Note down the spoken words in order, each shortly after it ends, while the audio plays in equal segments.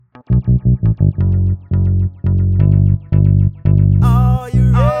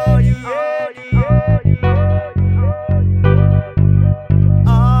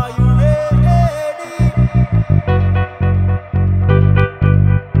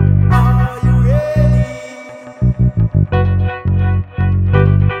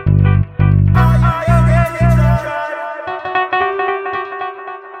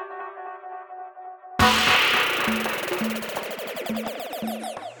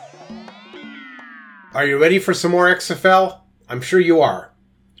Are you ready for some more XFL? I'm sure you are.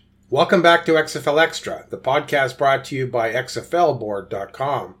 Welcome back to XFL Extra, the podcast brought to you by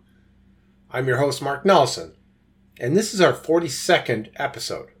XFLboard.com. I'm your host, Mark Nelson, and this is our 42nd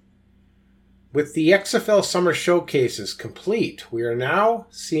episode. With the XFL Summer Showcases complete, we are now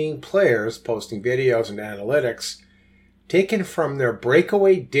seeing players posting videos and analytics taken from their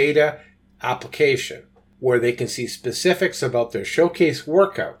Breakaway Data application, where they can see specifics about their showcase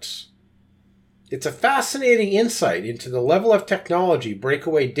workouts. It's a fascinating insight into the level of technology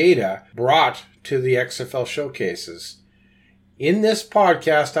Breakaway Data brought to the XFL Showcases. In this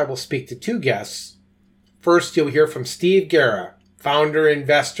podcast, I will speak to two guests. First, you'll hear from Steve Guerra, founder and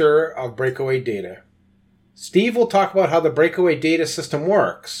investor of Breakaway Data. Steve will talk about how the Breakaway Data system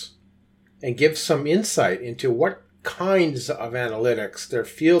works and give some insight into what kinds of analytics their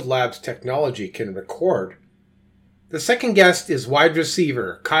Field Labs technology can record. The second guest is wide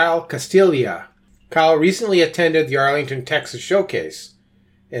receiver Kyle Castilla. Kyle recently attended the Arlington, Texas Showcase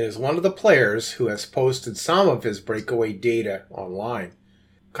and is one of the players who has posted some of his Breakaway Data online.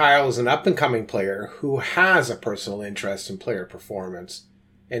 Kyle is an up-and-coming player who has a personal interest in player performance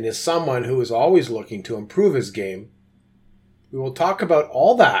and is someone who is always looking to improve his game. We will talk about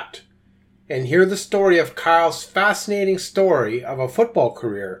all that and hear the story of Kyle's fascinating story of a football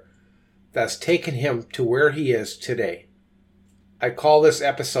career that's taken him to where he is today. I call this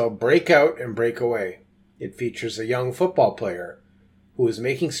episode Breakout and Breakaway. It features a young football player who is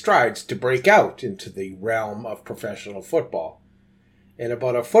making strides to break out into the realm of professional football, and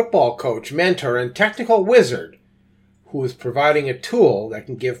about a football coach, mentor, and technical wizard who is providing a tool that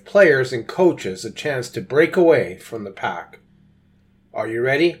can give players and coaches a chance to break away from the pack. Are you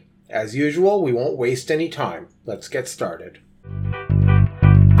ready? As usual, we won't waste any time. Let's get started.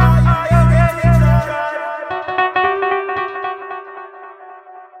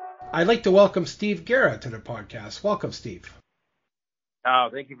 I'd like to welcome Steve Guerra to the podcast. Welcome, Steve. Oh,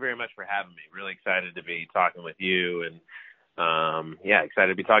 thank you very much for having me. Really excited to be talking with you, and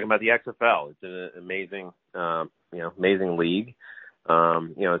excited to be talking about the XFL. It's an amazing, amazing league.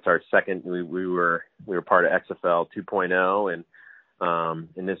 It's our second. We were part of XFL 2.0, and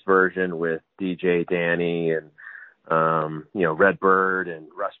in this version with DJ, Danny, and Redbird and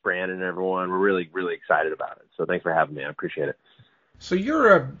Russ Brandon and everyone. We're really, really excited about it. So thanks for having me. I appreciate it. So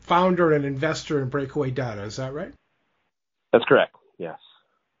you're a founder and investor in Breakaway Data, is that right? That's correct, yes.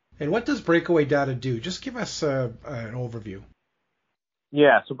 And what does Breakaway Data do? Just give us an overview.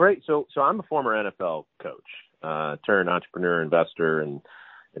 Yeah, so I'm a former NFL coach, turned entrepreneur, investor, and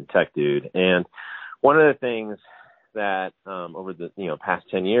tech dude. And one of the things that over the past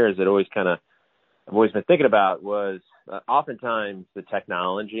 10 years that I've always been thinking about was oftentimes the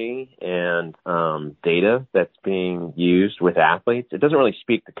technology and data that's being used with athletes. It doesn't really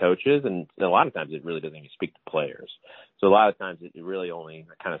speak to coaches, and a lot of times it really doesn't even speak to players. So a lot of times it really only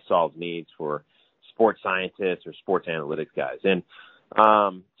kind of solves needs for sports scientists or sports analytics guys. And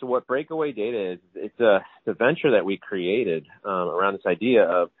so what Breakaway Data is, it's a venture that we created around this idea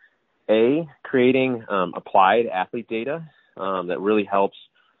of creating applied athlete data that really helps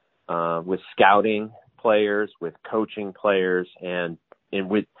with scouting players, with coaching players, and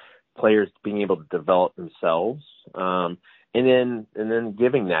with players being able to develop themselves, and then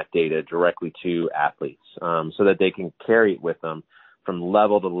giving that data directly to athletes so that they can carry it with them from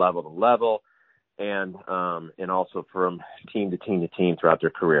level to level to level, and also from team to team to team throughout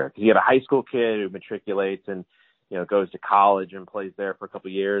their career. Because you have a high school kid who matriculates and goes to college and plays there for a couple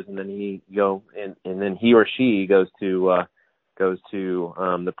of years, and then then he or she goes to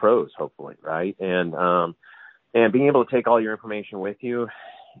the pros, hopefully, right? And being able to take all your information with you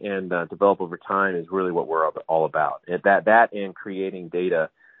and develop over time is really what we're all about. That and creating data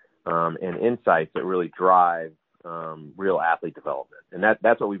and insights that really drive real athlete development. And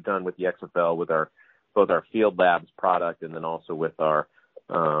that's what we've done with the XFL, with both our Field Labs product and then also with our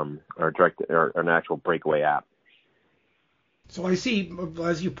actual Breakaway app. So I see,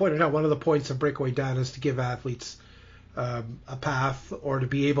 as you pointed out, one of the points of Breakaway Data is to give athletes a path or to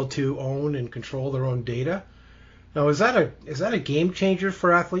be able to own and control their own data. Now, is that a game changer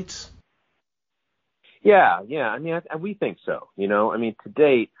for athletes? Yeah. I mean, we think so. To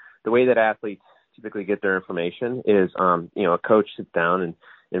date, the way that athletes typically get their information is, a coach sits down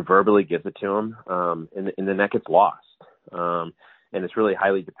and verbally gives it to them, and then that gets lost. And it's really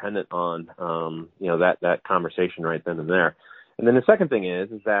highly dependent on, that conversation right then and there. And then the second thing is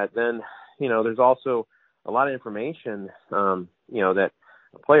that then, there's also a lot of information, that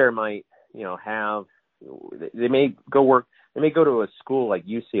a player might, have. They may go to a school like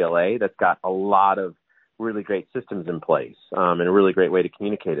UCLA that's got a lot of really great systems in place, and a really great way to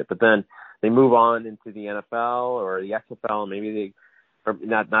communicate it. But then they move on into the NFL or the XFL, and maybe or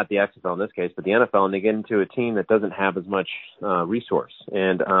not the XFL in this case, but the NFL, and they get into a team that doesn't have as much resource.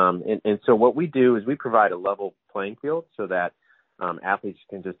 And so what we do is we provide a level playing field so that athletes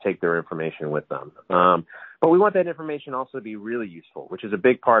can just take their information with them. But we want that information also to be really useful, which is a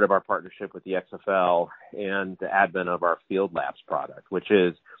big part of our partnership with the XFL and the advent of our Field Labs product, which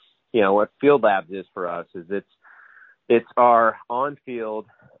is, what Field Labs is for us is it's our on-field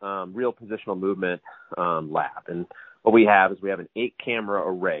real positional movement lab. And what we have is we have an 8-camera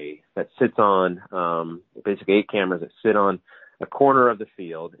array that sits on, basically 8 cameras that sit on a corner of the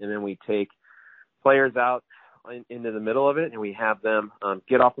field. And then we take players out into the middle of it, and we have them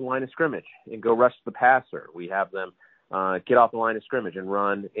get off the line of scrimmage and go rush the passer. We have them get off the line of scrimmage and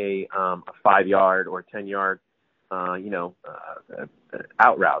run a 5-yard or 10-yard, out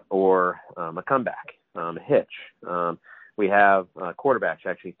route or a comeback, a hitch. We have quarterbacks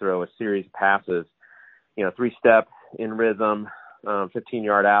actually throw a series of passes, 3-step in rhythm,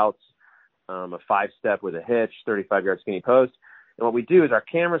 15-yard outs, a 5-step with a hitch, 35-yard skinny post. And what we do is our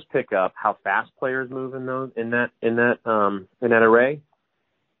cameras pick up how fast players move in that array,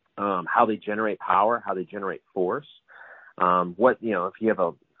 how they generate power, how they generate force. If you have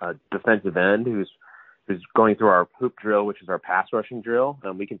a defensive end who's going through our hoop drill, which is our pass rushing drill,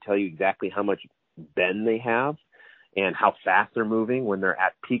 we can tell you exactly how much bend they have and how fast they're moving when they're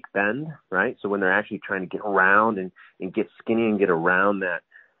at peak bend, right? So when they're actually trying to get around and get skinny and get around that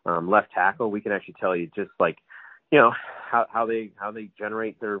left tackle, we can actually tell you just like, how they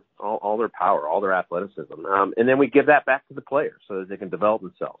generate all their power, all their athleticism. And then we give that back to the players so that they can develop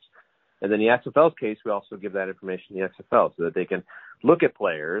themselves. And then the XFL's case, we also give that information to the XFL so that they can look at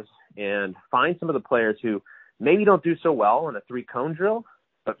players and find some of the players who maybe don't do so well in a 3-cone drill,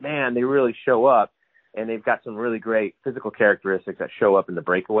 but man, they really show up. And they've got some really great physical characteristics that show up in the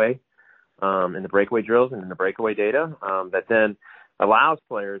breakaway drills and in the breakaway data that then allows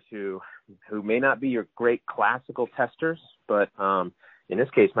players who may not be your great classical testers, but in this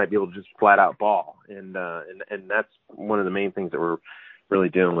case might be able to just flat out ball. And that's one of the main things that we're really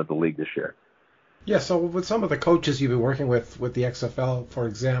doing with the league this year. Yeah. So with some of the coaches you've been working with the XFL, for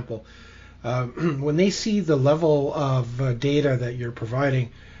example, when they see the level of data that you're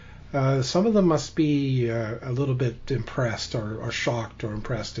providing, some of them must be a little bit impressed or shocked or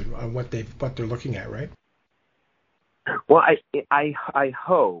impressed on what they're looking at, right? Well, I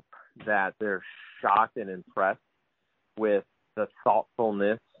hope that they're shocked and impressed with the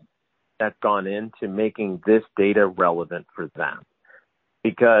thoughtfulness that's gone into making this data relevant for them.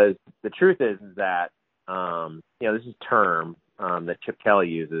 Because the truth is that this is a term that Chip Kelly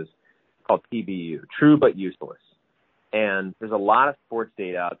uses called TBU, true but useless. And there's a lot of sports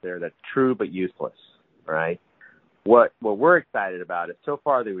data out there that's true but useless, right? What we're excited about is so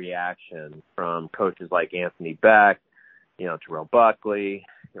far the reaction from coaches like Anthony Beck, Terrell Buckley,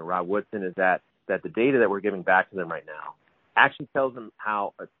 Rod Woodson is that the data that we're giving back to them right now actually tells them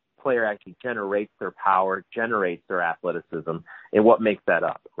how a player actually generates their power, generates their athleticism, and what makes that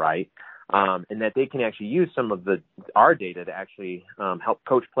up, right? And that they can actually use some of our data to actually help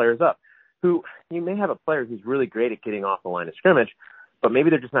coach players up. Who you may have a player who's really great at getting off the line of scrimmage, but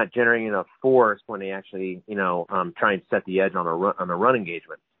maybe they're just not generating enough force when they actually, try and set the edge on a run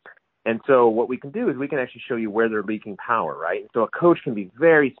engagement. And so what we can do is we can actually show you where they're leaking power, right? So a coach can be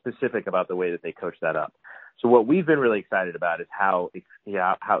very specific about the way that they coach that up. So what we've been really excited about is how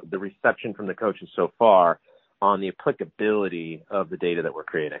the reception from the coaches so far on the applicability of the data that we're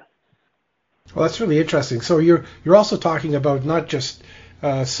creating. Well, that's really interesting. So you're also talking about not just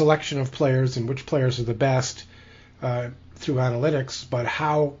selection of players and which players are the best through analytics, but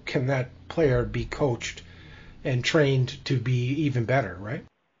how can that player be coached and trained to be even better, right?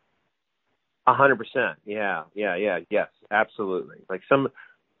 100%. Yeah. Yes, absolutely. Like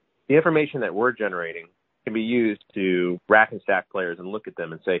the information that we're generating can be used to rack and stack players and look at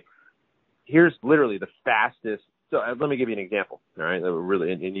them and say, here's literally the fastest. So let me give you an example, all right?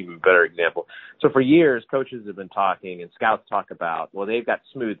 Really an even better example. So for years, coaches have been talking and scouts talk about, well, they've got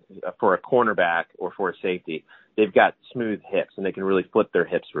smooth for a cornerback or for a safety. They've got smooth hips and they can really flip their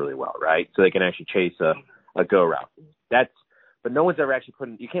hips really well, right? So they can actually chase a go route. But no one's ever actually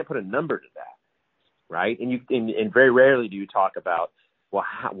you can't put a number to that, right? And very rarely do you talk about, well,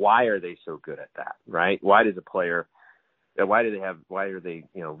 why are they so good at that, right? Why are they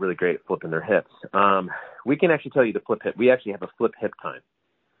really great at flipping their hips? We can actually tell you the flip hip. We actually have a flip hip time,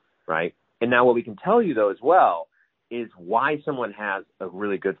 right? And now what we can tell you though as well is why someone has a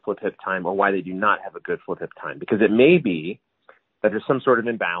really good flip hip time or why they do not have a good flip hip time. Because it may be that there's some sort of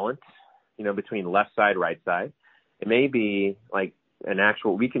imbalance, between left side, right side. It may be like an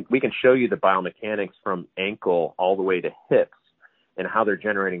actual, we can show you the biomechanics from ankle all the way to hips and how they're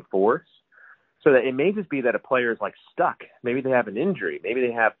generating force. So that it may just be that a player is like stuck. Maybe they have an injury. Maybe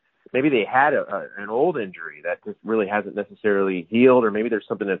they had an old injury that just really hasn't necessarily healed, or maybe there's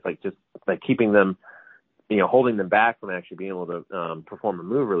something that's like just like keeping them, holding them back from actually being able to perform a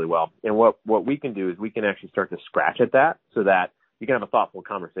move really well. And what we can do is we can actually start to scratch at that so that you can have a thoughtful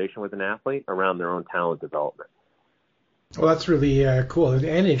conversation with an athlete around their own talent development. Well, that's really cool and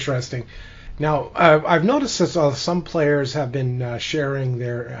interesting. Now, I've noticed that some players have been sharing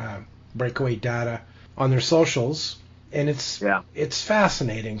their breakaway data on their socials, and it's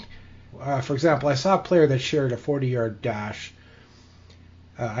fascinating. For example, I saw a player that shared a 40-yard dash.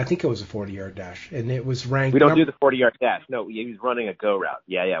 I think it was a 40-yard dash, and it was ranked. We don't do the 40-yard dash. No, he was running a go route.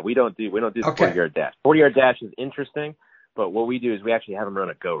 Yeah. We don't do the 40-yard dash. 40-yard dash is interesting, but what we do is we actually have him run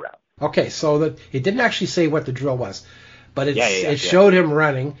a go route. Okay, so it didn't actually say what the drill was, but it showed him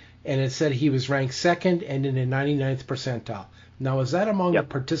running, and it said he was ranked second and in the 99th percentile. Now, is that among the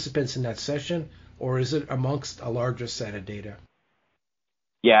participants in that session, or is it amongst a larger set of data?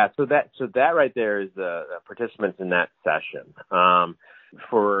 Yeah, so that right there is the participants in that session.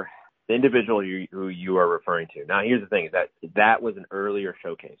 For the individual who you are referring to. Now, here's the thing: is that was an earlier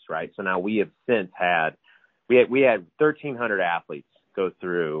showcase, right? So now we have since had 1,300 athletes go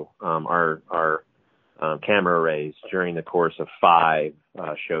through our camera arrays during the course of 5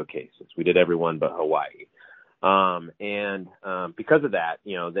 showcases. We did every one but Hawaii, and because of that,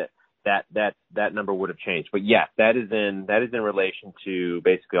 that number would have changed. But yes, that is in relation to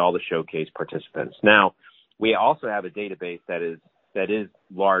basically all the showcase participants. Now, we also have a database that is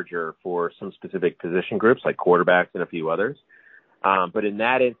larger for some specific position groups like quarterbacks and a few others. But in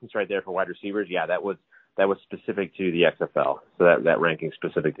that instance right there for wide receivers, that was specific to the XFL. So that ranking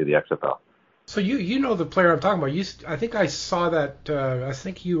specific to the XFL. So you know the player I'm talking about. I think I saw that. I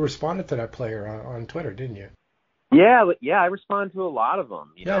think you responded to that player on Twitter, didn't you? Yeah, I respond to a lot of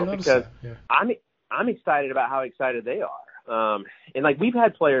them. I noticed because that. Yeah. I'm excited about how excited they are. And like we've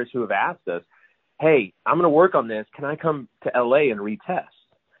had players who have asked us, "Hey, I'm going to work on this. Can I come to LA and retest?"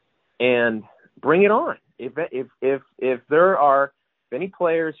 And bring it on. If there are any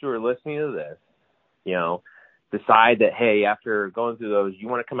players who are listening to this, decide that, hey, after going through those, you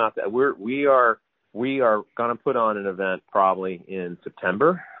want to come out that we are going to put on an event probably in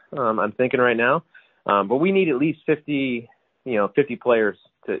September. I'm thinking right now, but we need at least 50 players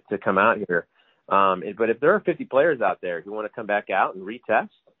to come out here. But if there are 50 players out there who want to come back out and retest,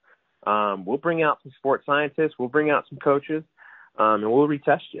 we'll bring out some sports scientists, we'll bring out some coaches, and we'll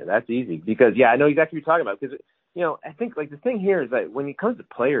retest you. That's easy because I know exactly what you're talking about because I think like the thing here is that when it comes to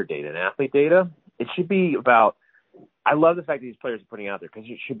player data and athlete data, it should be about. I love the fact that these players are putting out there because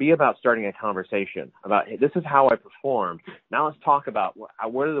it should be about starting a conversation about, hey, this is how I performed. Now let's talk about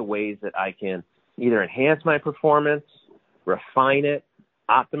what are the ways that I can either enhance my performance, refine it,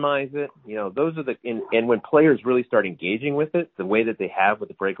 optimize it. Those are and when players really start engaging with it, the way that they have with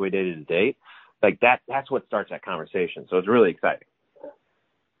the breakaway data to date, like that's what starts that conversation. So it's really exciting.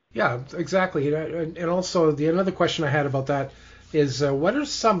 Yeah, exactly. And also another question I had about that is what are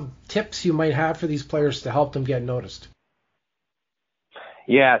some tips you might have for these players to help them get noticed?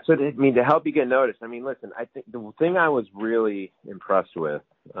 Yeah, so to help you get noticed, listen, I think the thing I was really impressed with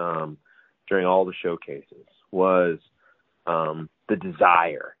during all the showcases was the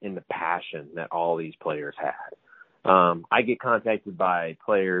desire and the passion that all these players had. I get contacted by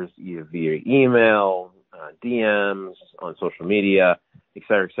players either via email, DMs, on social media, et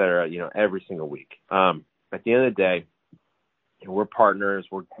cetera, every single week. At the end of the day, we're partners.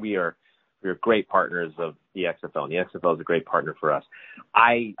 We are great partners of the XFL, and the XFL is a great partner for us.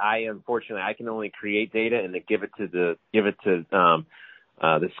 I unfortunately I can only create data and then give it to the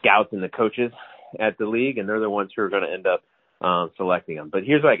scouts and the coaches at the league, and they're the ones who are going to end up selecting them. But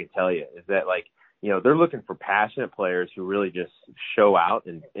here's what I can tell you is that they're looking for passionate players who really just show out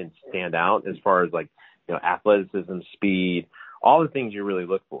and stand out as far as athleticism, speed, all the things you really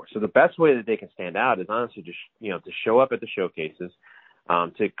look for. So the best way that they can stand out is honestly just, to show up at the showcases,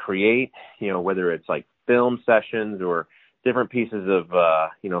 to create, whether it's like film sessions or different pieces of,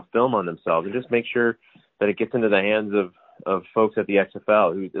 film on themselves, and just make sure that it gets into the hands of folks at the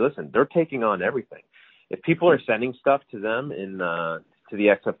XFL who, listen, they're taking on everything. If people are sending stuff to them to the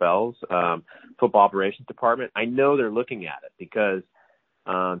XFL's football operations department, I know they're looking at it because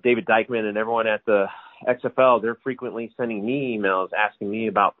David Dykman and everyone at the XFL, they're frequently sending me emails asking me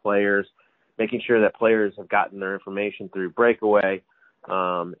about players, making sure that players have gotten their information through Breakaway.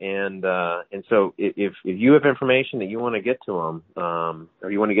 And so if you have information that you want to get to them,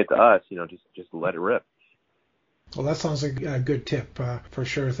 or you want to get to us, just let it rip. Well, that sounds like a good tip for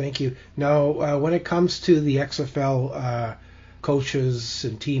sure. Thank you. Now, when it comes to the XFL coaches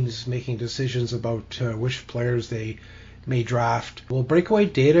and teams making decisions about which players they may draft, will Breakaway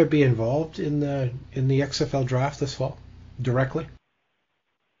Data be involved in the XFL draft this fall directly?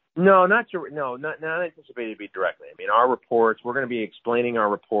 No, not anticipated to be directly. I mean, our reports, we're going to be explaining our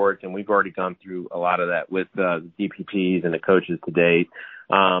reports, and we've already gone through a lot of that with the DPPs and the coaches to date.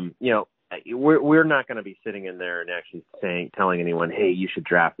 We're not going to be sitting in there and actually telling anyone, hey, you should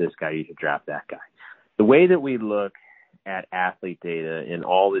draft this guy, you should draft that guy. The way that we look at athlete data and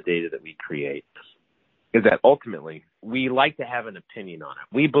all the data that we create is that ultimately we like to have an opinion on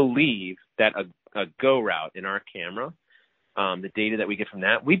it. We believe that a go route in our camera, the data that we get from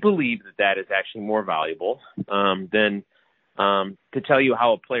that, we believe that is actually more valuable than to tell you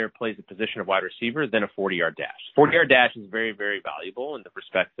how a player plays the position of wide receiver than a 40-yard dash. 40-yard dash is very, very valuable in the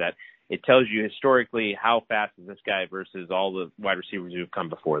respect that it tells you historically how fast is this guy versus all the wide receivers who have come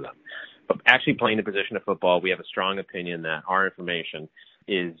before them. But actually playing the position of football, we have a strong opinion that our information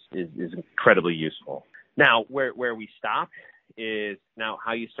is incredibly useful. Now, where we stop is now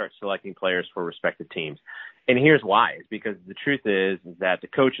how you start selecting players for respective teams. And here's why. It's because the truth is that the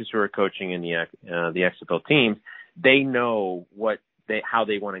coaches who are coaching in the XFL teams, they know how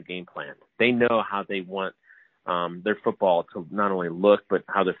they want a game plan. They know how they want their football to not only look, but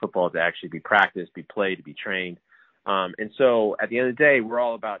how their football to actually be practiced, be played, to be trained. And so at the end of the day, we're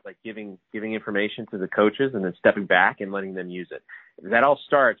all about like giving information to the coaches and then stepping back and letting them use it. That all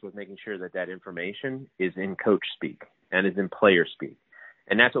starts with making sure that information is in coach speak and is in player speak.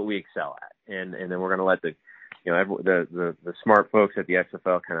 And that's what we excel at. And then we're going to let the smart folks at the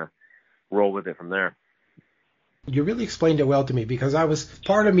XFL kind of roll with it from there. You really explained it well to me, because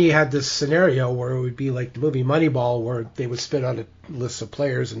part of me had this scenario where it would be like the movie Moneyball, where they would spit out a list of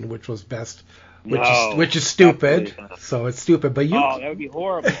players and which was best, which is stupid. So it's stupid, but that would be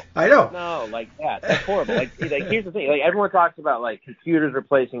horrible. I know. No, like that. That's horrible. Like here's the thing. Like everyone talks about like computers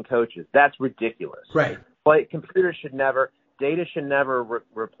replacing coaches. That's ridiculous. Right. But data should never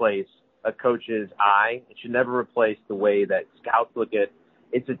replace a coach's eye. It should never replace the way that scouts look at.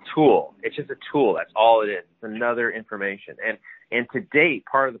 It's a tool. It's just a tool. That's all it is. It's another information. And to date,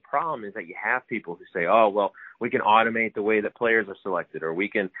 part of the problem is that you have people who say, oh, well, we can automate the way that players are selected, or we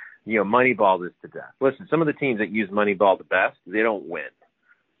can, Moneyball this to death. Listen, some of the teams that use Moneyball the best, they don't win,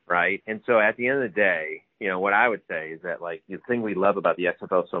 right? And so at the end of the day, what I would say is that, like, the thing we love about the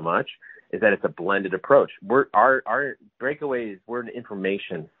XFL so much is that it's a blended approach. Our breakaways, we're an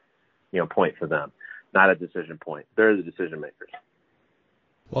information, point for them, not a decision point. They're the decision makers.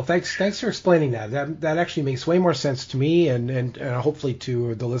 Well, thanks for explaining that. That actually makes way more sense to me, and hopefully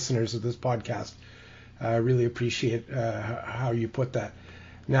to the listeners of this podcast. I really appreciate how you put that.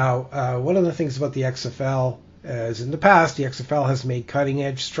 Now, one of the things about the XFL is in the past, the XFL has made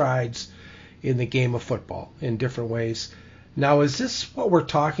cutting-edge strides in the game of football in different ways. Now, is this what we're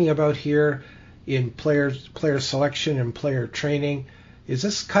talking about here in player selection and player training? Is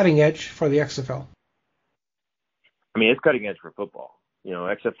this cutting edge for the XFL? I mean, it's cutting edge for football.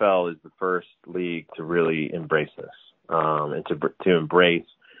 XFL is the first league to really embrace this, and to embrace,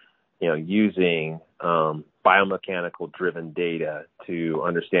 using biomechanical driven data to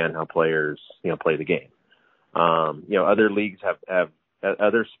understand how players, play the game. Other leagues have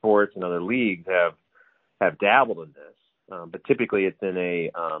other sports and other leagues have dabbled in this, but typically it's in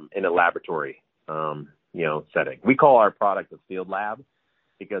a laboratory, setting. We call our product a field lab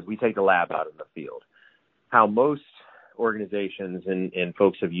because we take the lab out in the field. How most organizations and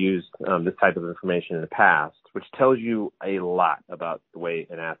folks have used this type of information in the past, which tells you a lot about the way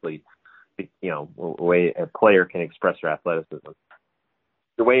an athlete, the way a player can express their athleticism.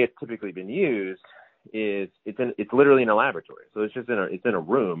 The way it's typically been used is it's literally in a laboratory. So it's in a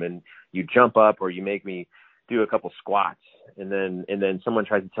room, and you jump up or you make me do a couple squats, and then someone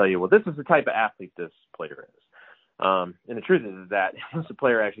tries to tell you, well, this is the type of athlete this player is. And the truth is that once the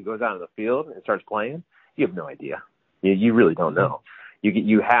player actually goes out on the field and starts playing, you have no idea. You really don't know.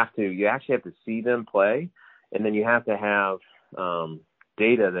 You actually have to see them play, and then you have to have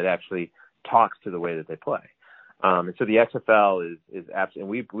data that actually talks to the way that they play. And so the XFL is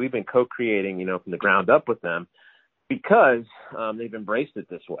absolutely, we've been co-creating, from the ground up with them because they've embraced it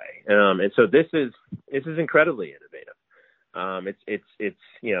this way. And so this is incredibly innovative. I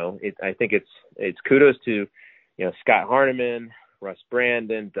think it's kudos to, Scott Harneman, Russ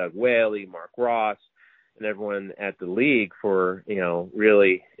Brandon, Doug Whaley, Mark Ross, and everyone at the league for,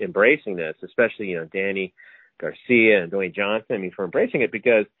 really embracing this, especially, Danny Garcia and Dwayne Johnson. I mean, for embracing it,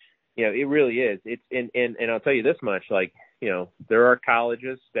 because, you know, it really is. It's and I'll tell you this much, like, you know, there are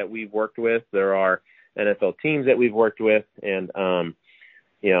colleges that we've worked with, there are NFL teams that we've worked with, and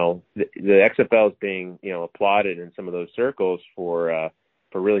you know, the XFL is being, you know, applauded in some of those circles for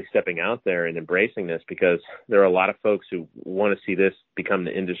really stepping out there and embracing this, because there are a lot of folks who want to see this become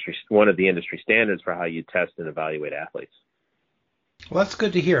one of the industry standards for how you test and evaluate athletes. Well, that's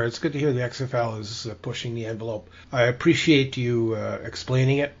good to hear. It's good to hear the XFL is pushing the envelope. I appreciate you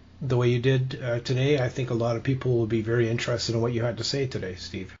explaining it the way you did today. I think a lot of people will be very interested in what you had to say today,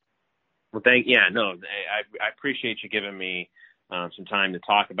 Steve. Well, I appreciate you giving me some time to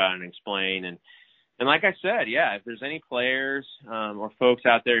talk about it and explain. And like I said, yeah, if there's any players or folks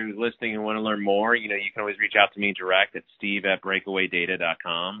out there who's listening and want to learn more, you know, you can always reach out to me direct at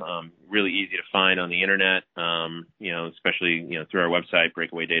steve@breakawaydata.com. Really easy to find on the internet, you know, especially, you know, through our website,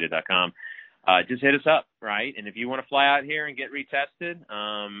 breakawaydata.com. Just hit us up, right? And if you want to fly out here and get retested,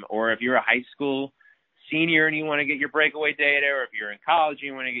 or if you're a high school senior and you want to get your breakaway data, or if you're in college and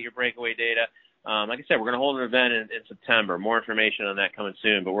you want to get your breakaway data, like I said, we're going to hold an event in September. More information on that coming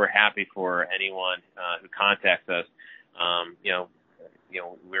soon, but we're happy for anyone who contacts us. You know,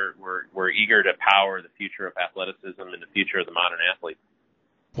 we're eager to power the future of athleticism and the future of the modern athlete.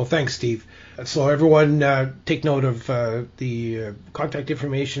 Well, thanks, Steve. So everyone take note of the contact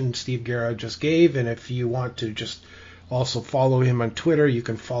information Steve Guerra just gave, and if you want to just also follow him on Twitter, you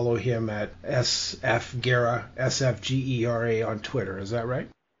can follow him at SFGera, SFGERA on Twitter. Is that right?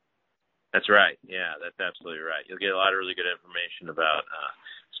 That's right. Yeah, that's absolutely right. You'll get a lot of really good information about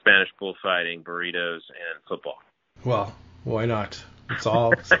Spanish bullfighting, burritos, and football. Well, why not? It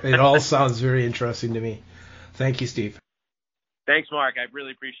all sounds very interesting to me. Thank you, Steve. Thanks, Mark. I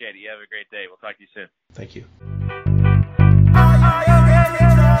really appreciate it. You have a great day. We'll talk to you soon. Thank you.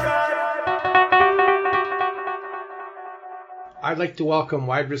 I'd like to welcome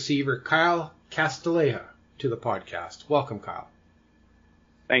wide receiver Kyle Castilleja to the podcast. Welcome, Kyle.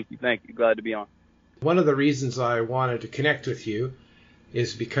 Thank you. Glad to be on. One of the reasons I wanted to connect with you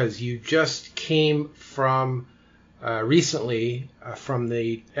is because you just came from recently from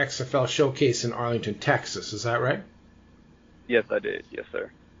the XFL Showcase in Arlington, Texas. Is that right? Yes, I did. Yes,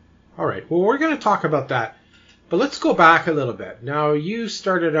 sir. All right. Well, we're going to talk about that. But let's go back a little bit. Now, you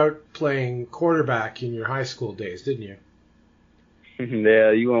started out playing quarterback in your high school days, didn't you?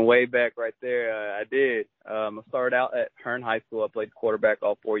 Yeah, you went way back right there. I did. I started out at Hearn High School. I played quarterback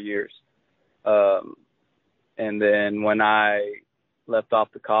all 4 years. And then when I left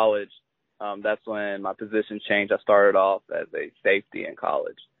off to college, that's when my position changed. I started off as a safety in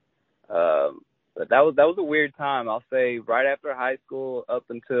college. But that was a weird time. I'll say right after high school up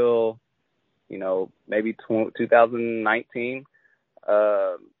until, you know, maybe 2019,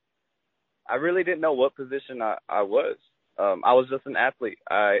 I really didn't know what position I was. I was just an athlete.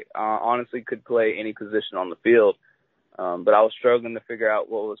 I honestly could play any position on the field, but I was struggling to figure out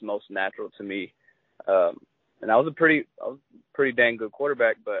what was most natural to me. And I was a pretty dang good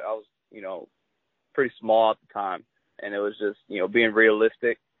quarterback, but I was, you know, pretty small at the time, and it was just, you know, being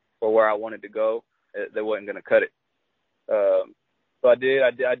realistic for where I wanted to go. They wasn't going to cut it. So I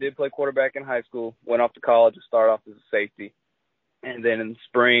did play quarterback in high school. Went off to college and started off as a safety, and then in the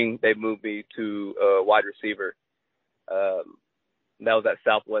spring they moved me to wide receiver. That was at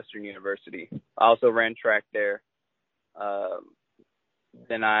Southwestern University. I also ran track there.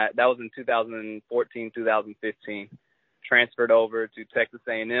 Then that was in 2014, 2015. Transferred over to Texas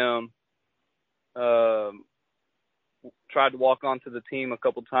A&M. Tried to walk onto the team a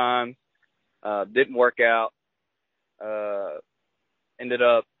couple times. Didn't work out. Ended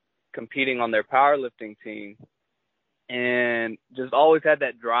up competing on their powerlifting team, and just always had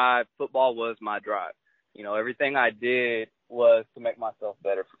that drive. Football was my drive. You know, everything I did was to make myself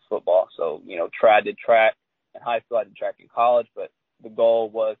better for football. So, you know, I did track in high school, I did track in college, but the goal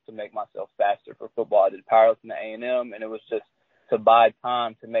was to make myself faster for football. I did powerlifting at A&M, and it was just to buy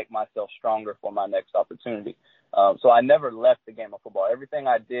time to make myself stronger for my next opportunity. So I never left the game of football. Everything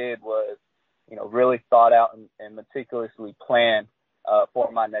I did was, you know, really thought out and meticulously planned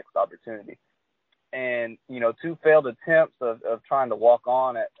for my next opportunity. And, you know, 2 failed attempts of trying to walk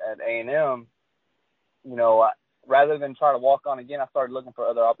on at A&M, you know, rather than try to walk on again, I started looking for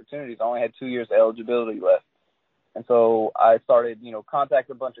other opportunities. I only had 2 years of eligibility left. And so I started, you know,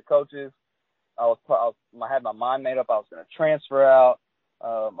 contacting a bunch of coaches. I had my mind made up. I was going to transfer out.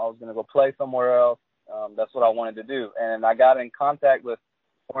 I was going to go play somewhere else. That's what I wanted to do. And I got in contact with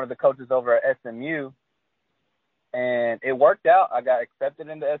one of the coaches over at SMU, and it worked out. I got accepted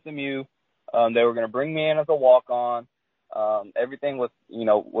into SMU. They were going to bring me in as a walk-on. Everything was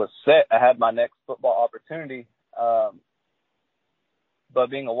set. I had my next football opportunity opportunity. But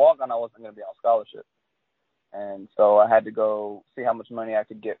being a walk-on, I wasn't going to be on scholarship. And so I had to go see how much money I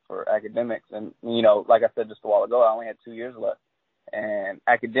could get for academics. And, you know, like I said just a while ago, I only had 2 years left. And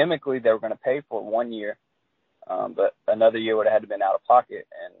academically, they were going to pay for 1 year. But another year would have had to been out of pocket.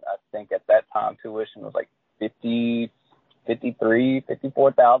 And I think at that time, tuition was like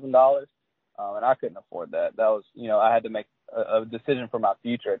 $54,000. And I couldn't afford that. That was, you know, I had to make a decision for my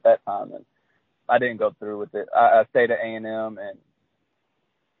future at that time. And I didn't go through with it. I stayed at A&M, and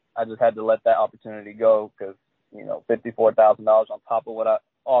I just had to let that opportunity go because, you know, $54,000 on top of what I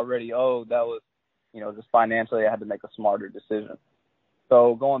already owed, that was, you know, just financially I had to make a smarter decision.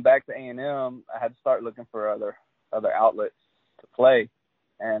 So going back to A&M, I had to start looking for other outlets to play.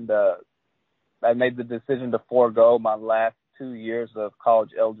 And I made the decision to forego my last 2 years of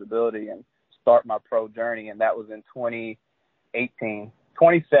college eligibility and start my pro journey, and that was in 2018.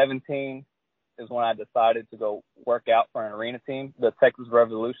 2017 is when I decided to go work out for an arena team, the Texas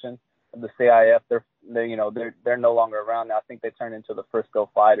Revolution, the CIF. They're no longer around now. I think they turned into the Frisco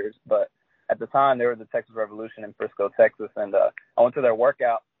Fighters, but at the time they were the Texas Revolution in Frisco, Texas, and I went to their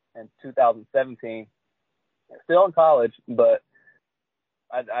workout in 2017. Still in college, but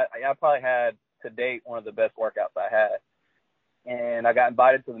I probably had to date one of the best workouts I had. And I got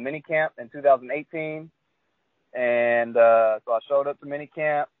invited to the mini camp in 2018. And so I showed up to mini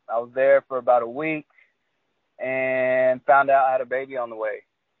camp. I was there for about a week and found out I had a baby on the way.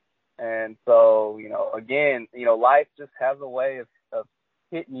 And so, you know, again, you know, life just has a way of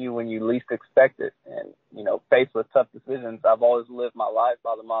hitting you when you least expect it. And, you know, faced with tough decisions, I've always lived my life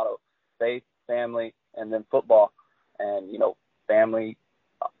by the motto, faith, family, and then football. And, you know, family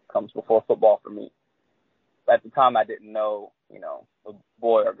comes before football for me. At the time, I didn't know, you know, a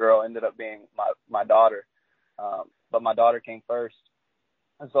boy or girl. Ended up being my daughter. But my daughter came first.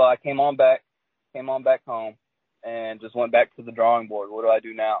 And so I came on back home and just went back to the drawing board. What do I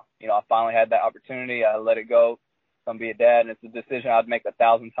do now? You know, I finally had that opportunity. I let it go. I'm be a dad, and it's a decision I'd make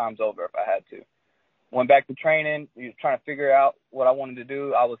 1,000 times over if I had to. Went back to training, trying to figure out what I wanted to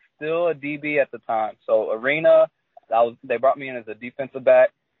do. I was still a DB at the time. So arena, they brought me in as a defensive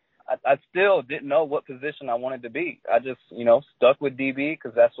back. I still didn't know what position I wanted to be. I just, you know, stuck with DB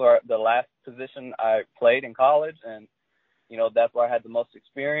because that's where the last position I played in college, and, you know, that's where I had the most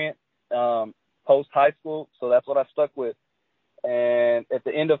experience post high school. So that's what I stuck with. And at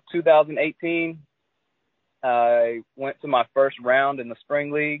the end of 2018, I went to my first round in the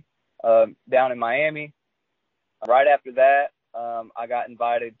spring league down in Miami. Right after that, I got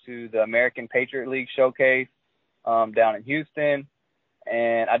invited to the American Patriot League showcase down in Houston.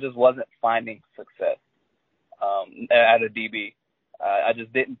 And I just wasn't finding success at a DB. I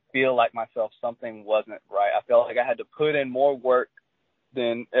just didn't feel like myself. Something wasn't right. I felt like I had to put in more work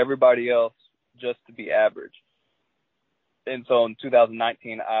than everybody else just to be average. And so in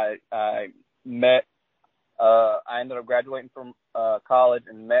 2019, I ended up graduating from college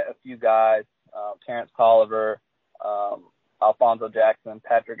and met a few guys, Terrence Colliver, Alfonso Jackson,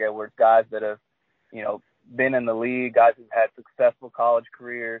 Patrick Edwards, guys that have, you know, been in the league, guys who've had successful college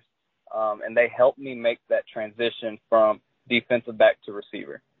careers, and they helped me make that transition from defensive back to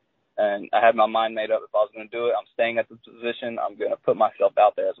receiver. And I had my mind made up. If I was going to do it, I'm staying at the position. I'm going to put myself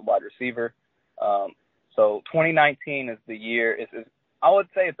out there as a wide receiver. So 2019 is the year. I would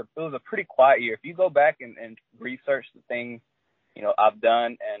say it was a pretty quiet year. If you go back and research the things, you know, I've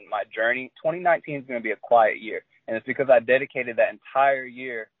done and my journey, 2019 is going to be a quiet year. And it's because I dedicated that entire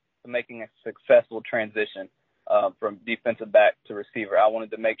year to making a successful transition from defensive back to receiver. I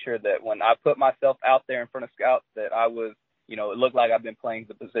wanted to make sure that when I put myself out there in front of scouts that I was, you know, it looked like I've been playing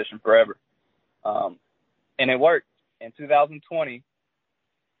the position forever. And it worked. In 2020,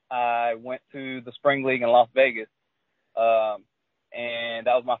 I went to the spring league in Las Vegas, and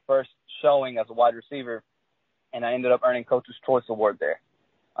that was my first showing as a wide receiver, and I ended up earning Coach's Choice Award there.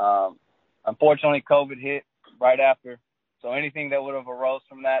 Unfortunately, COVID hit right after, so anything that would have arose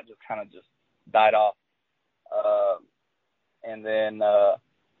from that just kind of died off. And then I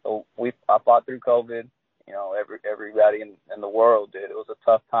fought through COVID. You know, everybody in the world did. It was a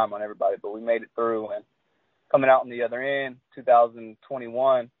tough time on everybody, but we made it through. And coming out on the other end,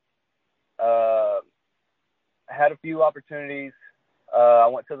 2021, I had a few opportunities. I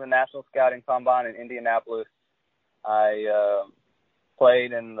went to the National Scouting Combine in Indianapolis. I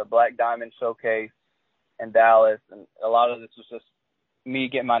played in the Black Diamond Showcase in Dallas, and a lot of this was just me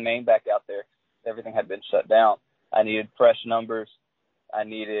getting my name back out there. Everything had been shut down. I needed fresh numbers. I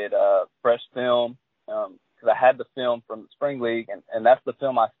needed fresh film because I had the film from the spring league, and that's the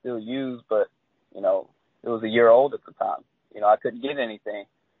film I still use, but, you know, it was a year old at the time. You know, I couldn't get anything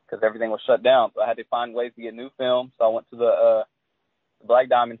because everything was shut down. So I had to find ways to get new film. So I went to the Black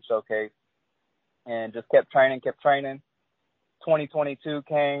Diamond Showcase and just kept training. 2022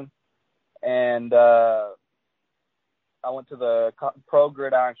 came, and I went to the Pro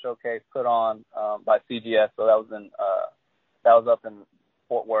Gridiron Showcase put on by CGS. So that was up in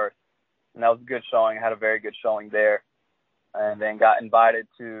Fort Worth, and that was a good showing. I had a very good showing there, and then got invited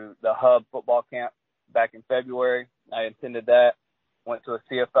to the Hub football camp back in February. I attended that. Went to a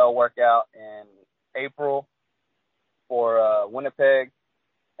CFL workout in April for Winnipeg,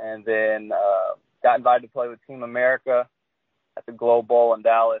 and then got invited to play with Team America at the Globe Bowl in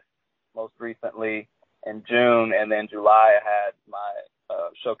Dallas most recently in June, and then July I had my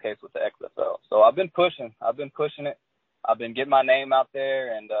showcase with the XFL. So I've been pushing it. I've been getting my name out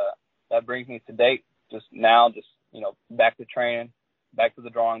there, and that brings me to date. Just back to training, back to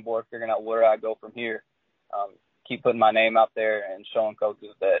the drawing board, figuring out where I go from here. Keep putting my name out there and showing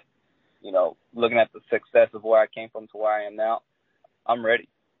coaches that, looking at the success of where I came from to where I am now, I'm ready.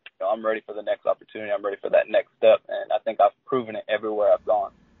 I'm ready for the next opportunity. I'm ready for that next step, and I think I've proven it everywhere I've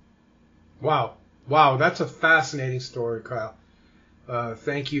gone. Wow, that's a fascinating story, Kyle.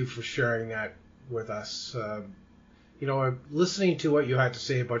 Thank you for sharing that with us. Listening to what you had to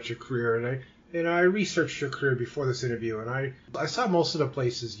say about your career, and I researched your career before this interview, and I saw most of the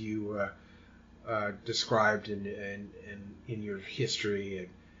places you described in your history,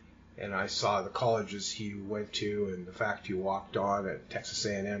 and I saw the colleges you went to, and the fact you walked on at Texas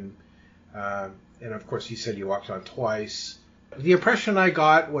A&M, and of course you said you walked on twice. The impression I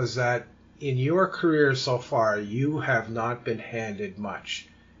got was that in your career so far, you have not been handed much,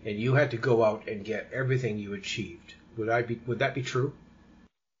 and you had to go out and get everything you achieved. Would that be true?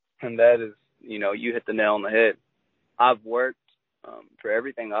 And that is, you hit the nail on the head. I've worked for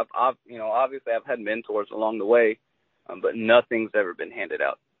everything. I've obviously I've had mentors along the way, but nothing's ever been handed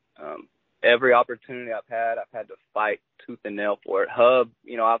out. Every opportunity I've had to fight tooth and nail for it. Hub,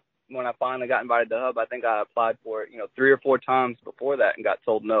 when I finally got invited to Hub, I think I applied for it, 3 or 4 times before that and got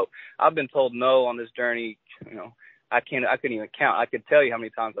told no. I've been told no on this journey. I couldn't even count. I could tell you how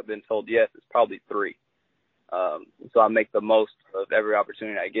many times I've been told yes. It's probably 3. So I make the most of every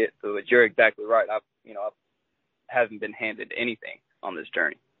opportunity I get. So you're exactly right. I haven't been handed anything on this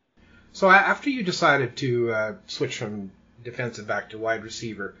journey. So after you decided to switch from defensive back to wide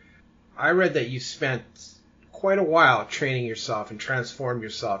receiver, I read that you spent quite a while training yourself and transformed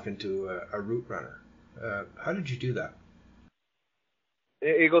yourself into a route runner. How did you do that?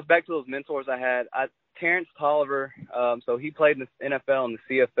 It goes back to those mentors I had. Terrence Tolliver, so he played in the NFL and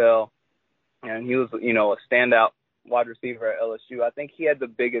the CFL, and he was, a standout wide receiver at LSU. I think he had the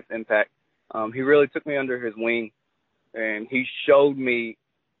biggest impact. He really took me under his wing, and he showed me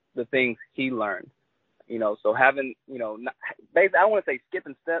the things he learned. So having, basically, I don't want to say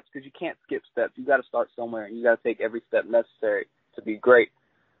skipping steps, because you can't skip steps. You got to start somewhere, and you got to take every step necessary to be great.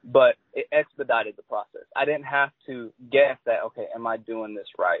 But it expedited the process. I didn't have to guess that, okay, am I doing this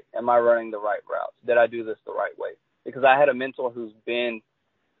right? Am I running the right routes? Did I do this the right way? Because I had a mentor who's been,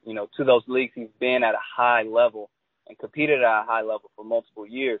 to those leagues. He's been at a high level and competed at a high level for multiple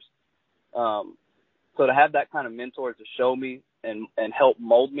years. So to have that kind of mentor to show me and help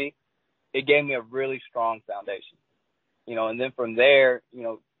mold me, it gave me a really strong foundation, and then from there,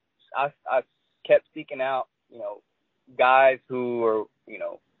 I kept seeking out, guys who were,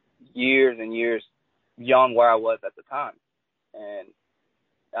 years and years beyond where I was at the time. And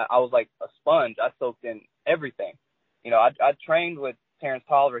I was like a sponge. I soaked in everything. I trained with Terrence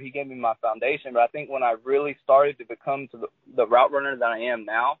Tolliver. He gave me my foundation, but I think when I really started to become the route runner that I am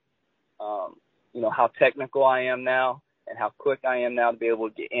now, how technical I am now, and how quick I am now to be able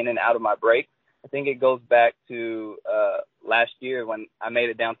to get in and out of my break. I think it goes back to last year when I made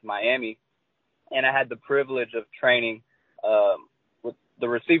it down to Miami, and I had the privilege of training with the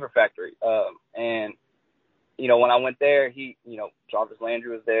Receiver Factory. And, when I went there, Jarvis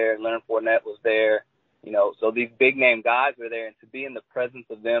Landry was there, Leonard Fournette was there, so these big name guys were there, and to be in the presence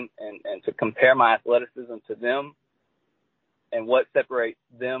of them and to compare my athleticism to them and what separates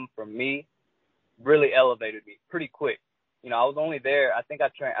them from me really elevated me pretty quick. I was only there, I think I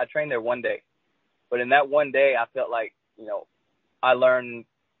trained there one day. But in that one day, I felt like, I learned,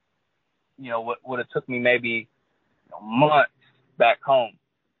 what would have took me maybe months back home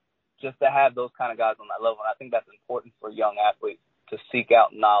just to have those kind of guys on that level. And I think that's important for young athletes to seek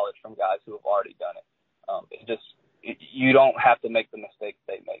out knowledge from guys who have already done it. You don't have to make the mistakes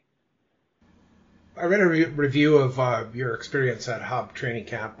they make. I read a review of your experience at Hub Training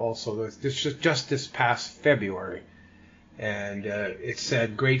Camp also. Just this past February. And it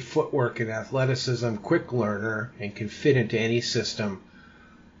said, great footwork and athleticism, quick learner, and can fit into any system.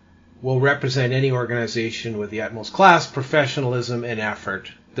 will represent any organization with the utmost class, professionalism, and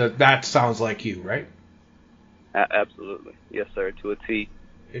effort. That sounds like you, right? Absolutely. Yes, sir, to a T.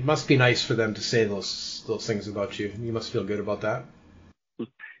 It must be nice for them to say those things about you. You must feel good about that.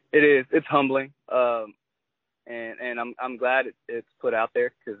 It is. It's humbling. And I'm glad it's put out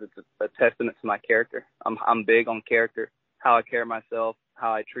there because it's a testament to my character. I'm big on character, how I carry myself,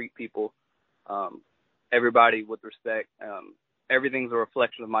 how I treat people, everybody with respect. Everything's a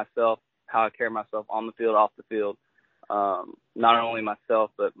reflection of myself, how I carry myself on the field, off the field. Not only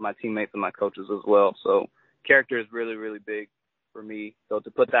myself, but my teammates and my coaches as well. So character is really, really big for me. So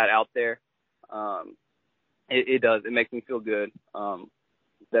to put that out there, it does. It makes me feel good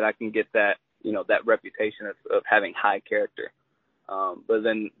that I can get that, that reputation of having high character. But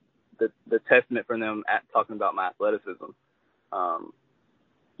then the testament from them talking about my athleticism,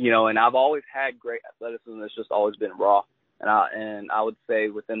 and I've always had great athleticism. It's just always been raw. And I would say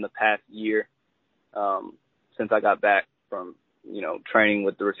within the past year, since I got back from, training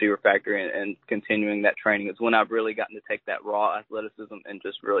with the Receiver Factory and continuing that training is when I've really gotten to take that raw athleticism and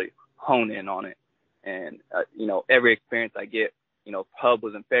just really hone in on it. And, every experience I get, Hub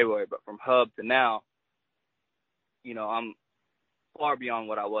was in February, but from Hub to now, I'm far beyond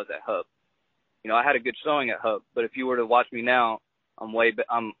what I was at Hub. I had a good showing at Hub, but if you were to watch me now,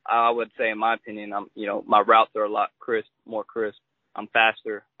 I would say, in my opinion, my routes are a lot more crisp. I'm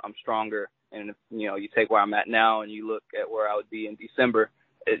faster. I'm stronger. And if, you take where I'm at now and you look at where I would be in December,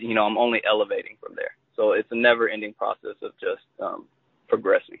 I'm only elevating from there. So it's a never ending process of just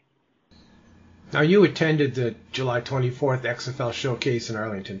progressing. Now, you attended the July 24th XFL Showcase in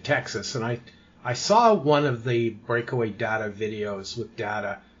Arlington, Texas, and I saw one of the breakaway data videos with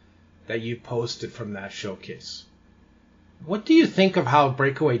data that you posted from that showcase. What do you think of how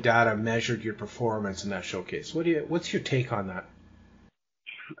breakaway data measured your performance in that showcase? What's your take on that?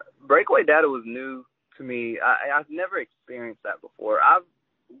 Breakaway data was new to me. I've never experienced that before. I've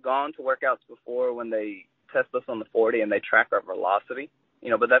gone to workouts before when they test us on the 40 and they track our velocity,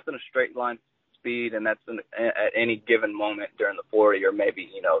 but that's in a straight line speed, and that's at any given moment during the 40 or maybe,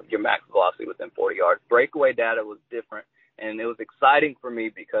 your max velocity within 40 yards. Breakaway data was different, and it was exciting for me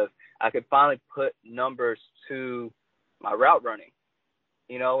because I could finally put numbers to my route running,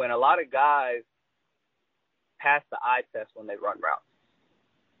 and a lot of guys pass the eye test when they run routes.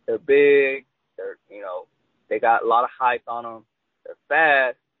 They're big, they got a lot of height on them, they're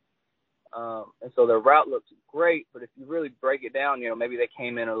fast, and so their route looks great, but if you really break it down, maybe they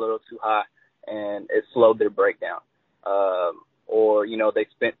came in a little too high and it slowed their breakdown. Or, they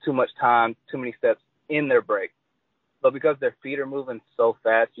spent too much time, too many steps in their break. But because their feet are moving so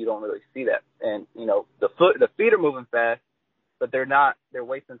fast, you don't really see that. And, the feet are moving fast, but they're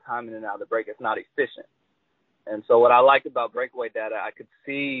wasting time in and out of the break. It's not efficient. And so what I like about breakaway data, I could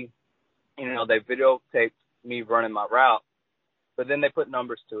see, they videotaped me running my route, but then they put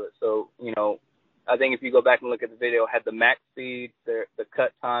numbers to it. So, I think if you go back and look at the video, it had the max speed, the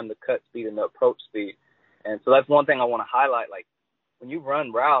cut time, the cut speed, and the approach speed. And so that's one thing I want to highlight. Like, when you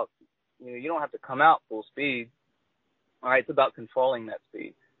run routes, you don't have to come out full speed. All right, it's about controlling that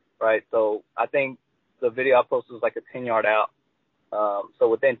speed, right? So I think the video I posted was like a 10-yard out. So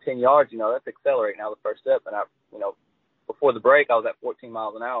within 10 yards, that's accelerating now the first step. And before the break, I was at 14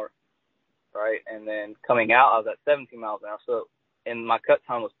 miles an hour, right? And then coming out, I was at 17 miles an hour. So, and my cut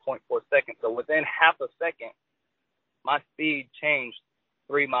time was 0.4 seconds. So within half a second, my speed changed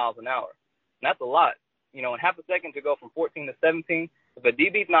 3 miles an hour. And that's a lot. In half a second to go from 14 to 17, if a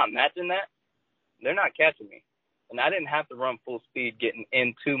DB's not matching that, they're not catching me. And I didn't have to run full speed getting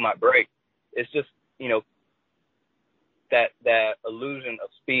into my break. It's just, that illusion of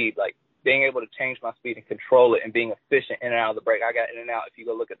speed, like being able to change my speed and control it and being efficient in and out of the break. I got in and out. If you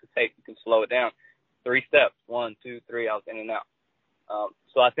go look at the tape, you can slow it down. 3 steps, 1, 2, 3, I was in and out.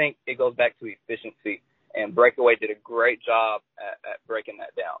 So I think it goes back to efficiency, and Breakaway did a great job at breaking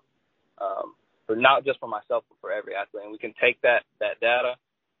that down. For not just for myself, but for every athlete. And we can take that data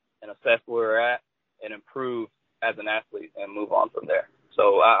and assess where we're at and improve as an athlete and move on from there.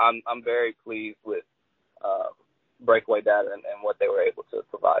 So I'm very pleased with Breakaway data and what they were able to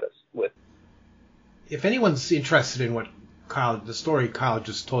provide us with. If anyone's interested in what the story Kyle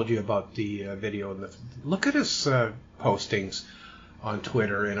just told you about the video, look at his postings on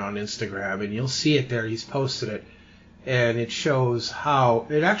Twitter and on Instagram, and you'll see it there. He's posted it, and it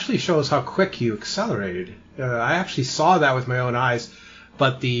actually shows how quick you accelerated. I actually saw that with my own eyes,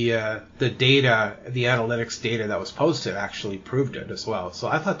 but the data, the analytics data that was posted actually proved it as well. So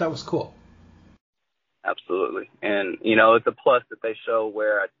I thought that was cool. Absolutely. And, it's a plus that they show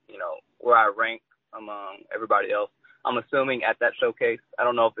where I rank among everybody else. I'm assuming at that showcase. I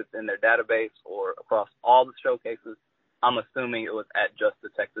don't know if it's in their database or across all the showcases. I'm assuming it was at just the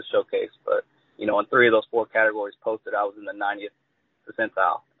Texas showcase. But, in 3 of those 4 categories posted, I was in the 90th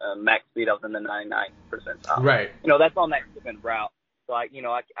percentile. Max speed, I was in the 99th percentile. Right. That's on that given route. So, I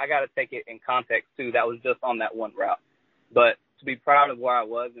got to take it in context, too. That was just on that one route. But to be proud of where I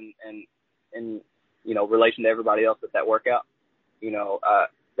was and in relation to everybody else at that workout,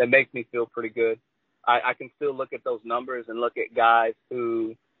 that makes me feel pretty good. I can still look at those numbers and look at guys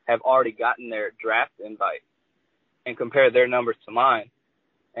who have already gotten their draft invite and compare their numbers to mine,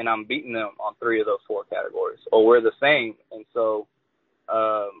 and I'm beating them on 3 of those 4 categories, or we're the same. And so,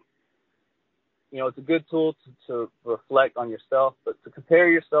 it's a good tool to reflect on yourself, but to compare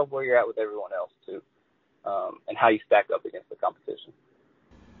yourself where you're at with everyone else too, and how you stack up against the competition.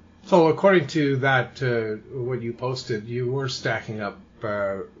 So according to that, what you posted, you were stacking up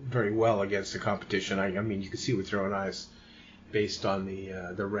very well against the competition. I mean, you can see with your own eyes, based on the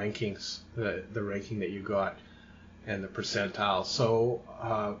rankings, the ranking that you got, and the percentile. So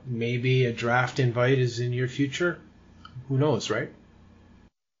maybe a draft invite is in your future. Who knows, right?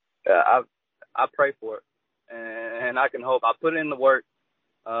 I pray for it, and I can hope. I put in the work,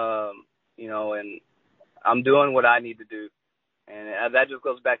 and I'm doing what I need to do. And that just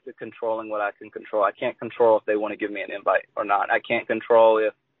goes back to controlling what I can control. I can't control if they want to give me an invite or not. I can't control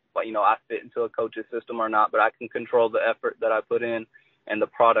if, I fit into a coach's system or not, but I can control the effort that I put in and the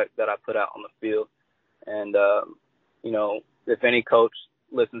product that I put out on the field. And, if any coach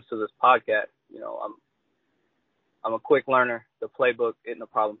listens to this podcast, I'm a quick learner. The playbook isn't a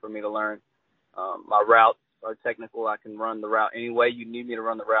problem for me to learn. My routes are technical. I can run the route any way you need me to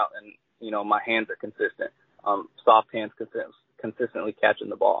run the route, and, my hands are consistent. Soft hands consistently catching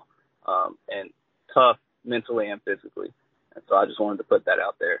the ball, and tough mentally and physically. And so I just wanted to put that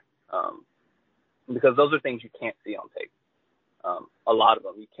out there, because those are things you can't see on tape. A lot of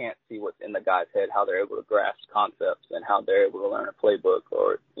them, you can't see what's in the guy's head, how they're able to grasp concepts and how they're able to learn a playbook,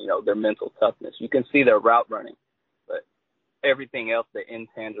 or, their mental toughness. You can see their route running, but everything else, the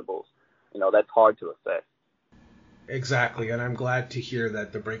intangibles, that's hard to assess. Exactly, and I'm glad to hear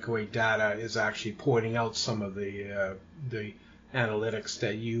that the breakaway data is actually pointing out some of the analytics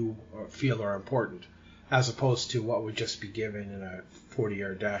that you feel are important, as opposed to what would just be given in a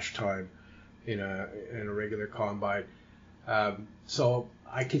 40-yard dash time in a regular combine. So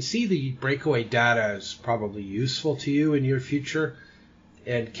I can see the breakaway data is probably useful to you in your future.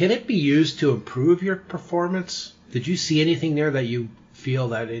 And can it be used to improve your performance? Did you see anything there that you feel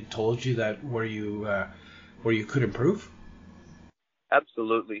that it told you that where you could improve?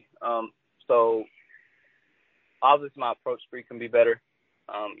 Absolutely. So obviously my approach speed can be better.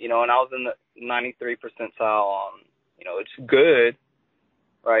 And I was in the 93 percentile on, it's good,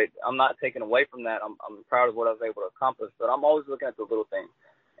 right? I'm not taking away from that. I'm proud of what I was able to accomplish, but I'm always looking at the little things.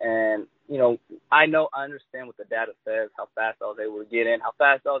 And, I understand what the data says, how fast I was able to get in, how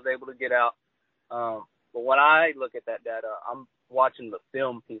fast I was able to get out. But when I look at that data, I'm watching the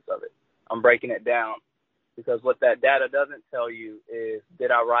film piece of it. I'm breaking it down, because what that data doesn't tell you is,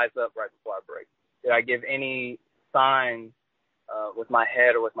 did I rise up right before I break? Did I give any signs with my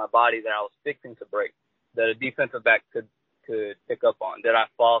head or with my body that I was fixing to break, that a defensive back could pick up on? Did I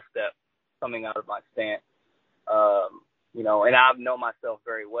fall step coming out of my stance? And I know myself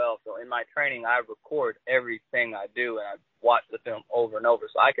very well. So in my training, I record everything I do, and I watch the film over and over.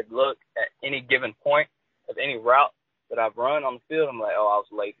 So I could look at any given point of any route that I've run on the field. I'm like, I was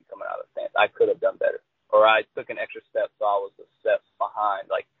lazy coming out of the stance. I could have done better. Or I took an extra step, so I was a step behind.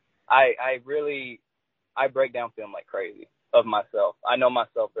 Like, I break down film like crazy of myself. I know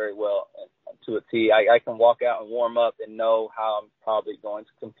myself very well, and to a T. I can walk out and warm up and know how I'm probably going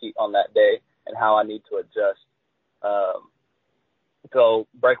to compete on that day and how I need to adjust. So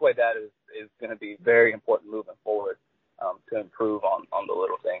breakaway data is going to be very important moving forward, to improve on the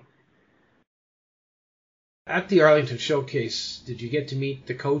little things. At the Arlington Showcase, did you get to meet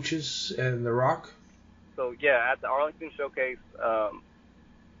the coaches and The Rock? So, yeah, at the Arlington Showcase,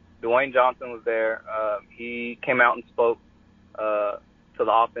 Dwayne Johnson was there. He came out and spoke to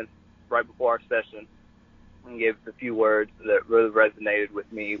the offense right before our session and gave us a few words that really resonated with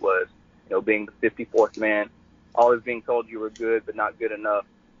me. Was, being the 54th man, always being told you were good but not good enough.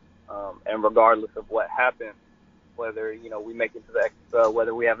 And regardless of what happens, whether, we make it to the XFL,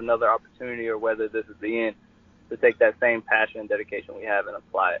 whether we have another opportunity or whether this is the end, to take that same passion and dedication we have and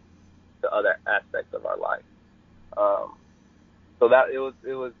apply it to other aspects of our life. So that it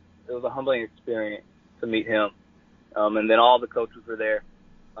was a humbling experience to meet him. And then all the coaches were there.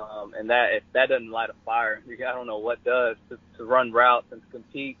 And that, if that doesn't light a fire, I don't know what does. To run routes and to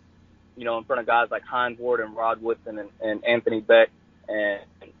compete in front of guys like Hines Ward and Rod Woodson and Anthony Beck and,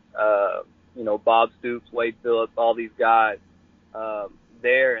 Bob Stoops, Wade Phillips, all these guys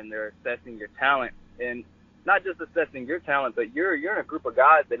there, and they're assessing your talent. And not just assessing your talent, but you're in a group of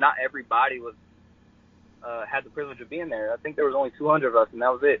guys that not everybody was had the privilege of being there. I think there was only 200 of us, and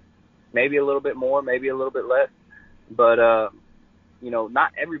that was it. Maybe a little bit more, maybe a little bit less. But,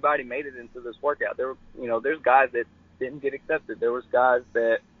 not everybody made it into this workout. There were, there's guys that didn't get accepted. There was guys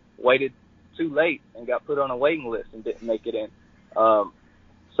that waited too late and got put on a waiting list and didn't make it in.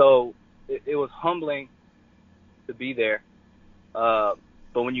 So it was humbling to be there. But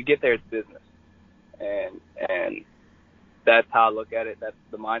when you get there, it's business. And that's how I look at it. That's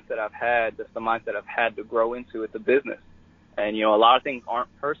the mindset I've had. That's the mindset I've had to grow into. It's a business. And, a lot of things aren't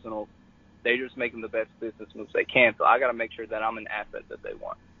personal. They're just making the best business moves they can. So I got to make sure that I'm an asset that they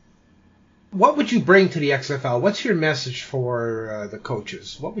want. What would you bring to the XFL? What's your message for the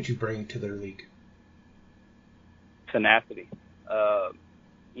coaches? What would you bring to their league? Tenacity.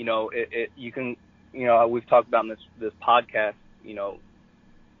 You can, we've talked about in this podcast,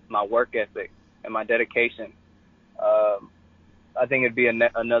 my work ethic and my dedication. I think it'd be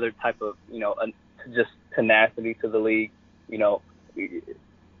another type of, just tenacity to the league.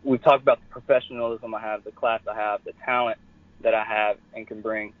 We've talked about the professionalism I have, the class I have, the talent that I have and can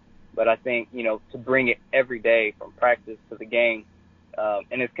bring. But I think, to bring it every day from practice to the game,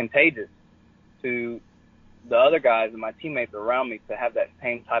 and it's contagious to the other guys and my teammates around me to have that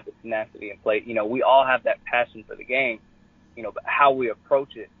same type of tenacity and play. We all have that passion for the game, but how we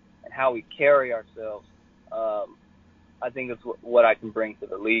approach it and how we carry ourselves, I think it's what I can bring to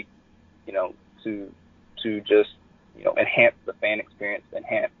the league, to just, enhance the fan experience,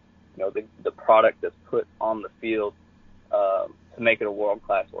 enhance, the product that's put on the field, to make it a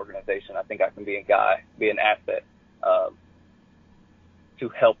world-class organization. I think I can be an asset to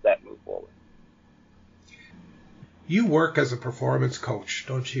help that move forward. You work as a performance coach,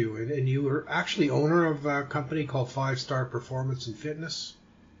 don't you? And you were actually owner of a company called 5 Star Performance and Fitness?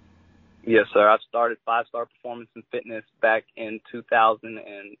 Yes, sir. I started 5 Star Performance and Fitness back in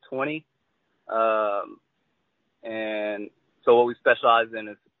 2020. And so what we specialize in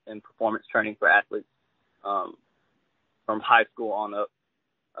is in performance training for athletes from high school on up.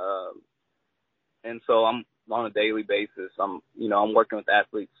 And so I'm on a daily basis. I'm working with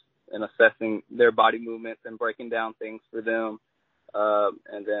athletes and assessing their body movements and breaking down things for them.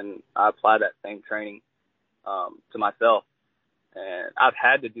 And then I apply that same training to myself. And I've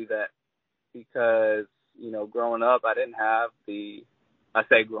had to do that because, growing up, I didn't have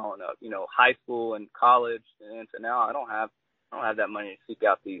growing up, high school and college and into now, I don't have that money to seek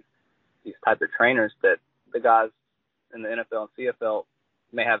out these type of trainers that the guys in the NFL and CFL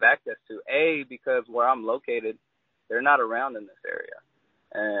may have access to. A, because where I'm located, they're not around in this area.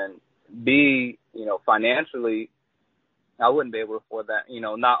 And B, financially, I wouldn't be able to afford that,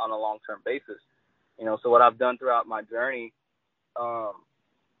 not on a long-term basis. So what I've done throughout my journey,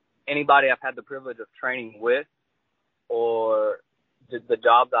 anybody I've had the privilege of training with or the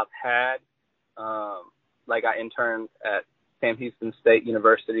jobs I've had, like I interned at Sam Houston State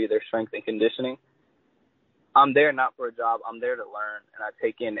University, their strength and conditioning. I'm there not for a job. I'm there to learn, and I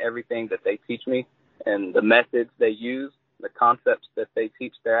take in everything that they teach me and the methods they use, the concepts that they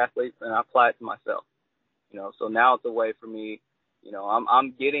teach their athletes, and I apply it to myself. So now it's a way for me,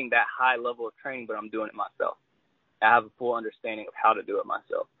 I'm getting that high level of training, but I'm doing it myself. I have a full understanding of how to do it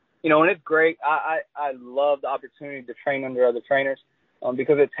myself. And it's great. I love the opportunity to train under other trainers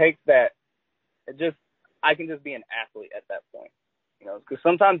because it takes that. I can just be an athlete at that point. Because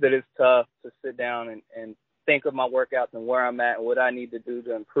sometimes it is tough to sit down and think of my workouts and where I'm at and what I need to do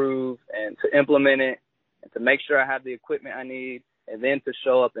to improve and to implement it and to make sure I have the equipment I need and then to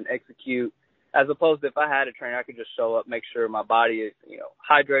show up and execute. As opposed to if I had a trainer, I could just show up, make sure my body is,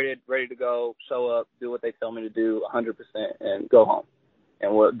 hydrated, ready to go, show up, do what they tell me to do 100% and go home.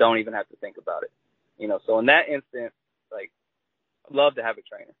 And don't even have to think about it. So in that instance, I'd love to have a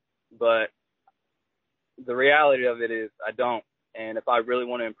trainer. But the reality of it is I don't. And if I really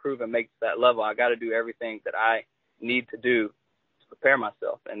want to improve and make that level, I got to do everything that I need to do to prepare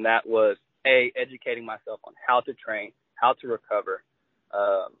myself. And that was, educating myself on how to train, how to recover,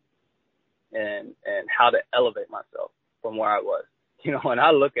 and how to elevate myself from where I was. When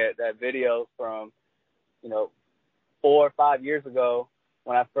I look at that video from, 4 or 5 years ago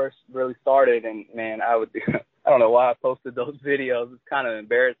when I first really started, and, man, I don't know why I posted those videos. It's kind of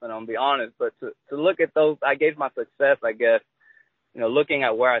embarrassing, I'll be honest. But to look at those, I gauge my success, I guess, looking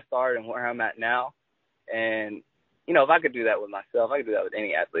at where I started and where I'm at now. And, if I could do that with myself, I could do that with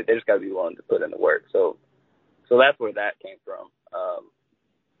any athlete. They just got to be willing to put in the work. So that's where that came from.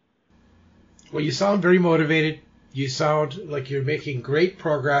 Well, you sound very motivated. You sound like you're making great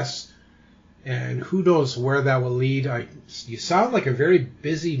progress, and who knows where that will lead. You sound like a very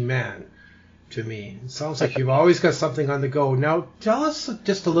busy man to me. It sounds like you've always got something on the go. Now, tell us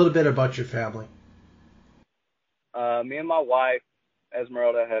just a little bit about your family. Me and my wife,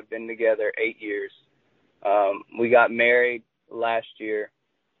 Esmeralda, have been together 8 years. We got married last year,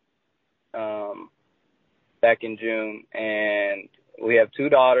 back in June, and we have 2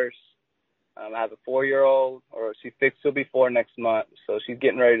 daughters. I have a 4-year-old, or she'll be 4 next month, so she's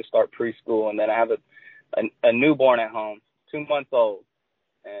getting ready to start preschool. And then I have a newborn at home, 2 months old.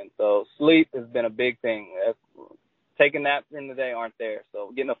 And so sleep has been a big thing. Taking naps during the day aren't there,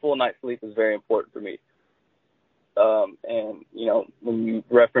 so getting a full night's sleep is very important for me. And, you know, when you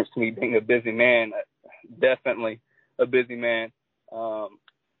referenced me being a busy man, definitely a busy man,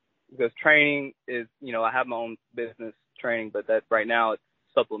 because training is, you know, I have my own business training, but that right now it's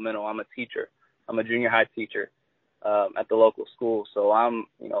supplemental. I'm a teacher. I'm a junior high teacher at the local school. So I'm,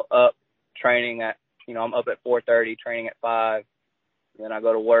 you know, up training I'm up at 4:30, training at 5. Then I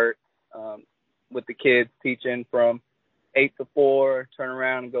go to work with the kids, teaching from 8 to 4, turn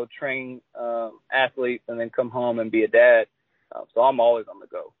around and go train athletes, and then come home and be a dad. So I'm always on the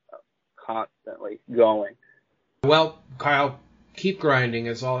go, constantly going. Well, Kyle, keep grinding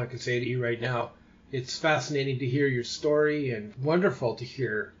is all I can say to you right now. It's fascinating to hear your story and wonderful to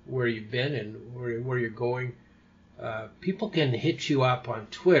hear where you've been and where you're going. People can hit you up on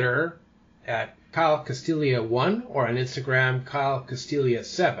Twitter at Kyle Castilla 1 or on Instagram Kyle Castilla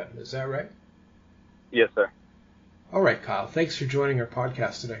 7. Is that right? Yes, sir. All right, Kyle. Thanks for joining our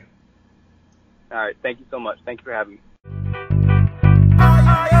podcast today. All right. Thank you so much. Thank you for having me.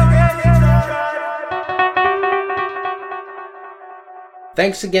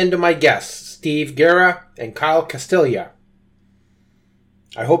 Thanks again to my guests, Steve Guerra and Kyle Castilla.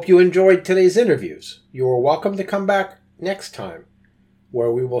 I hope you enjoyed today's interviews. You are welcome to come back next time, where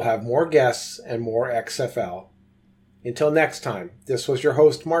we will have more guests and more XFL. Until next time, this was your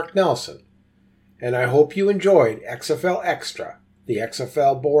host, Mark Nelson, and I hope you enjoyed XFL Extra, the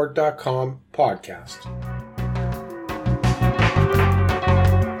XFLboard.com podcast.